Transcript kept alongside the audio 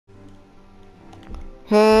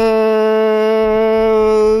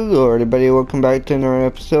Hello everybody, welcome back to another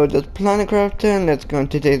episode of Planet Crafting. Let's go on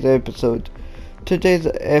today's episode. Today's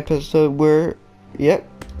episode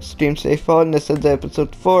stream safe on. This is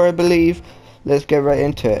episode 4 I believe. Let's get right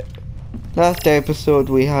into it. Last episode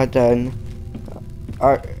we had a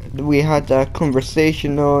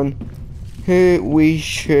conversation on who we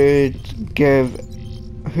should give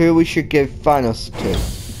Thanos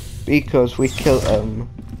to, because we killed him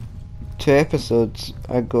 2 episodes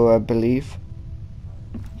ago I believe.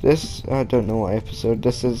 This, I don't know what episode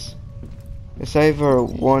this is. It's either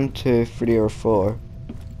 1, 2, 3 or 4.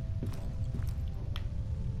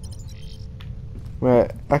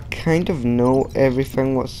 Right, I kind of know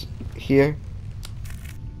everything what's here.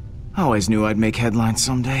 I always knew I'd make headlines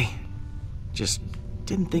someday. Just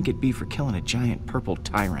didn't think it'd be for killing a giant purple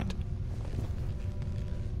tyrant.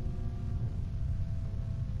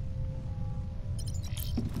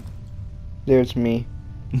 There's me.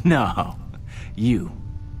 No, you.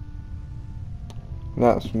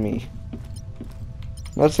 That's me.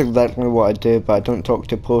 That's exactly what I do, but I don't talk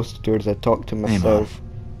to posters, I talk to myself. Hey,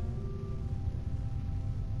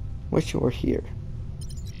 Wish you were here.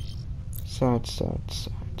 Sad, sad,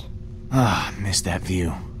 sad. Ah, missed that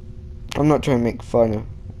view. I'm not trying to make fun of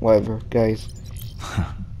whatever, guys.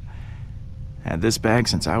 Had this bag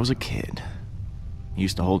since I was a kid.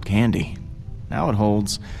 Used to hold candy. Now it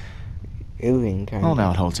holds... Alien candy. Well,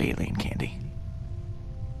 now it holds alien candy.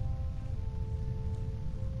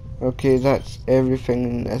 Okay, that's everything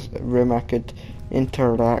in this room I could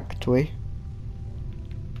interact with.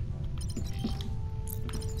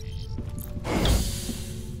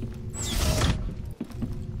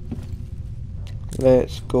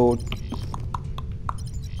 Let's go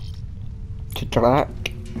to Drac.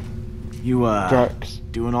 You, Drax.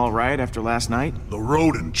 doing all right after last night? The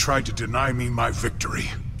rodent tried to deny me my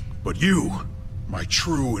victory. But you, my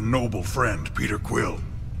true and noble friend, Peter Quill,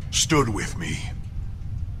 stood with me.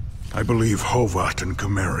 I believe Hovat and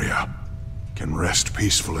Chimeria can rest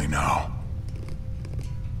peacefully now.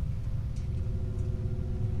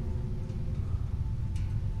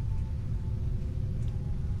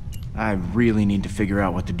 I really need to figure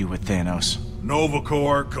out what to do with Thanos. Nova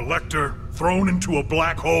Corps, Collector, thrown into a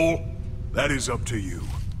black hole? That is up to you.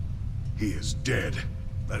 He is dead.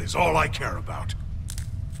 That is all I care about.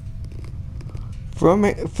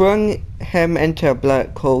 Throwing him into a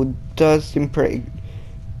black hole does seem pretty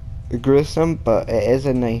gruesome, but it is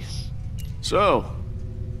a nice So,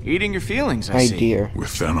 eating your feelings, I see. idea. With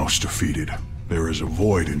Thanos defeated, there is a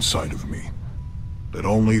void inside of me that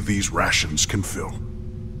only these rations can fill.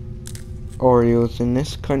 Oreos in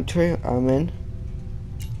this country I'm in.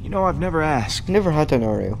 You know, I've never asked. Never had an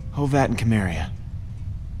Oreo. Hovat and Chimeria.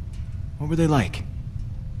 What were they like?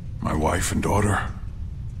 My wife and daughter,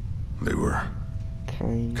 they were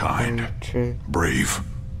kind, true. brave,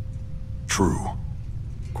 true.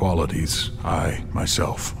 Qualities I,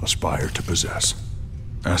 myself, aspire to possess.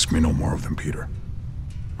 Ask me no more of them, Peter.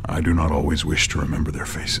 I do not always wish to remember their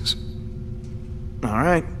faces.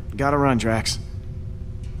 Alright, gotta run, Drax.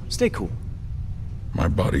 Stay cool. My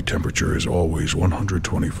body temperature is always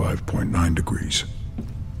 125.9 degrees.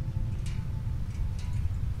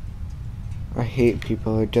 I hate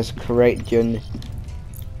people who just correct you.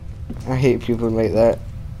 I hate people like that.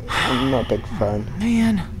 I'm not a big fan.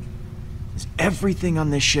 Man, is everything on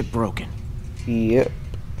this ship broken? Yep.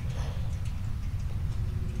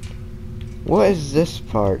 What is this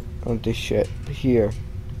part of the ship here?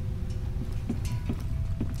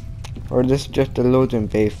 Or this just a loading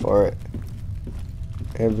bay for it?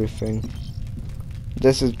 Everything.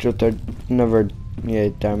 This is just another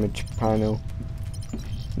damage panel.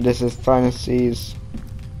 This is fantasies.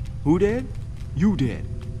 Who did? You did.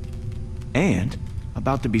 And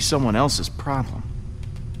about to be someone else's problem.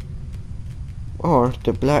 Or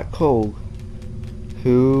the black hole.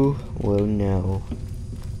 Who will know?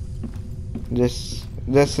 This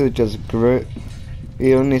is just Groot.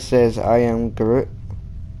 He only says I am Groot.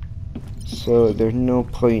 So there's no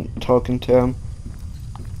point talking to him.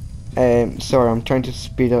 Sorry, I'm trying to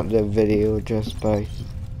speed up the video just by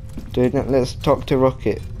doing it. Let's talk to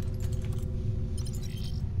Rocket.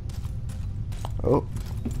 Oh.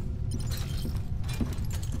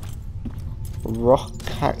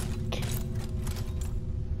 Rocket.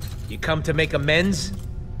 You come to make amends?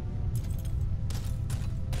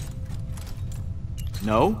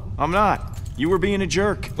 No, I'm not. You were being a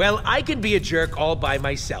jerk. Well, I can be a jerk all by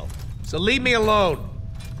myself. So leave me alone,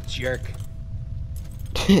 jerk.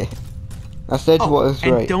 I said what is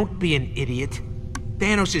and right. don't be an idiot.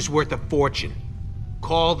 Thanos is worth a fortune.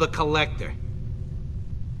 Call the Collector.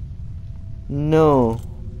 No.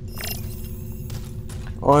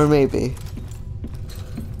 Or maybe.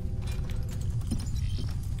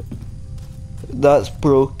 that's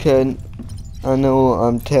broken. I know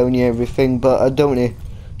I'm telling you everything, but I don't need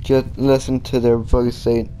just listen to their voice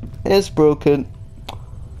saying it's broken.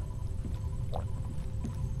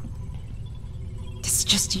 It's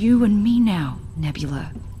just you and me now,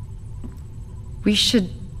 Nebula. We should,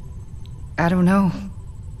 I don't know,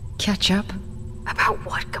 catch up. About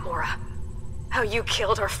what, Gamora? How you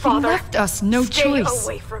killed our He father? left us no Stay choice.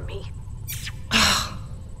 away from me.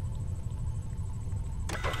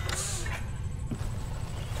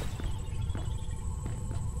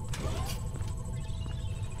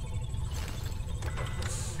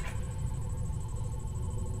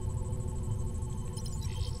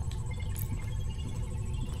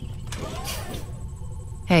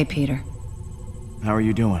 Hey, Peter. How are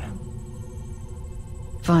you doing?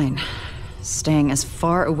 Fine. Staying as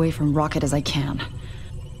far away from Rocket as I can.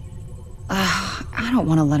 I don't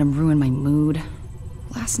want to let him ruin my mood.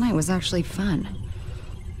 Last night was actually fun.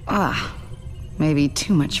 Maybe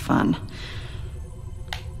too much fun.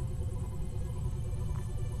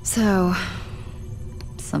 So,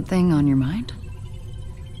 something on your mind?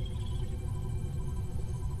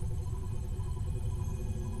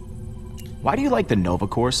 Why do you like the Nova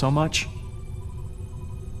Corps so much?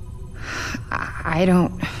 I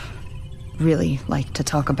don't really like to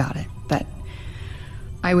talk about it, but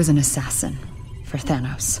I was an assassin for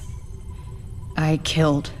Thanos. I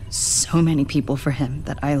killed so many people for him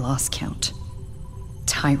that I lost count.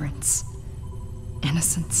 Tyrants.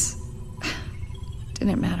 Innocents.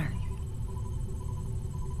 Didn't matter.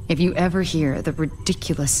 If you ever hear the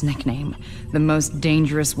ridiculous nickname, the most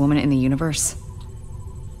dangerous woman in the universe,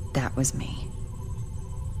 that was me.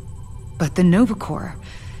 But the Nova Corps,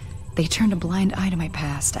 they turned a blind eye to my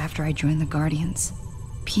past after I joined the Guardians.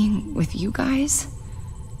 Being with you guys,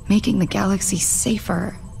 making the galaxy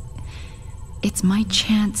safer, it's my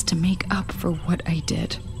chance to make up for what I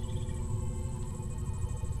did.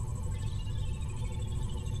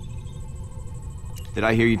 Did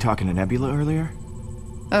I hear you talking to Nebula earlier?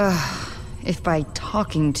 If by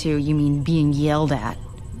talking to you mean being yelled at.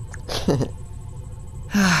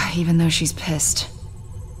 Even though she's pissed,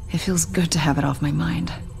 it feels good to have it off my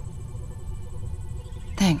mind.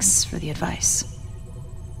 Thanks for the advice.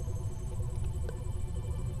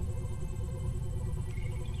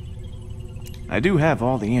 I do have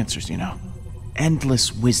all the answers, you know.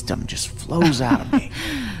 Endless wisdom just flows out of me.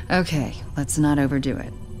 Okay, let's not overdo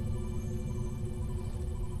it.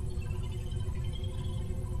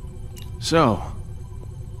 So,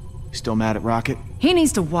 you still mad at Rocket? He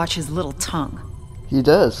needs to watch his little tongue. He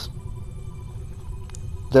does.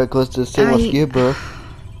 That goes the same with you, bro.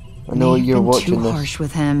 I know May have you're been watching too this. harsh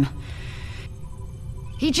with him.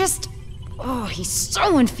 He just... he's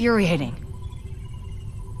so infuriating.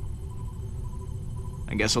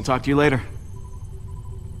 I guess I'll talk to you later.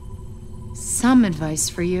 Some advice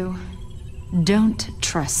for you. Don't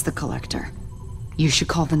trust the Collector. You should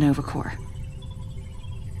call the Nova Corps.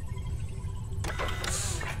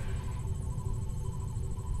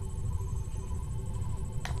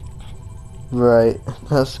 Right,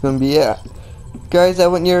 that's gonna be it. Guys, I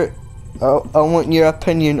want your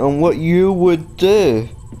opinion on what you would do.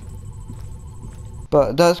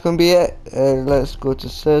 But that's gonna be it. Let's go to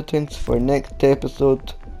settings for next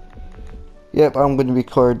episode. Yep, I'm gonna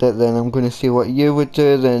record it then. I'm gonna see what you would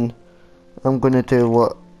do, then I'm gonna do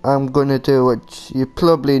what which you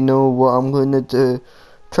probably know what I'm gonna do.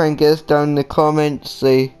 Try and get us down in the comments,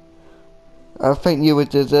 say I think you would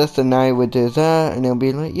do this and I would do that, and they'll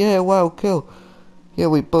be like, yeah, wow, cool. Yeah,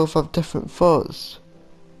 we both have different thoughts.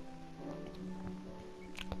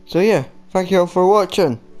 So yeah, thank you all for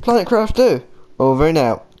watching. PlanetCraft 2, over and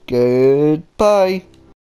out. Goodbye.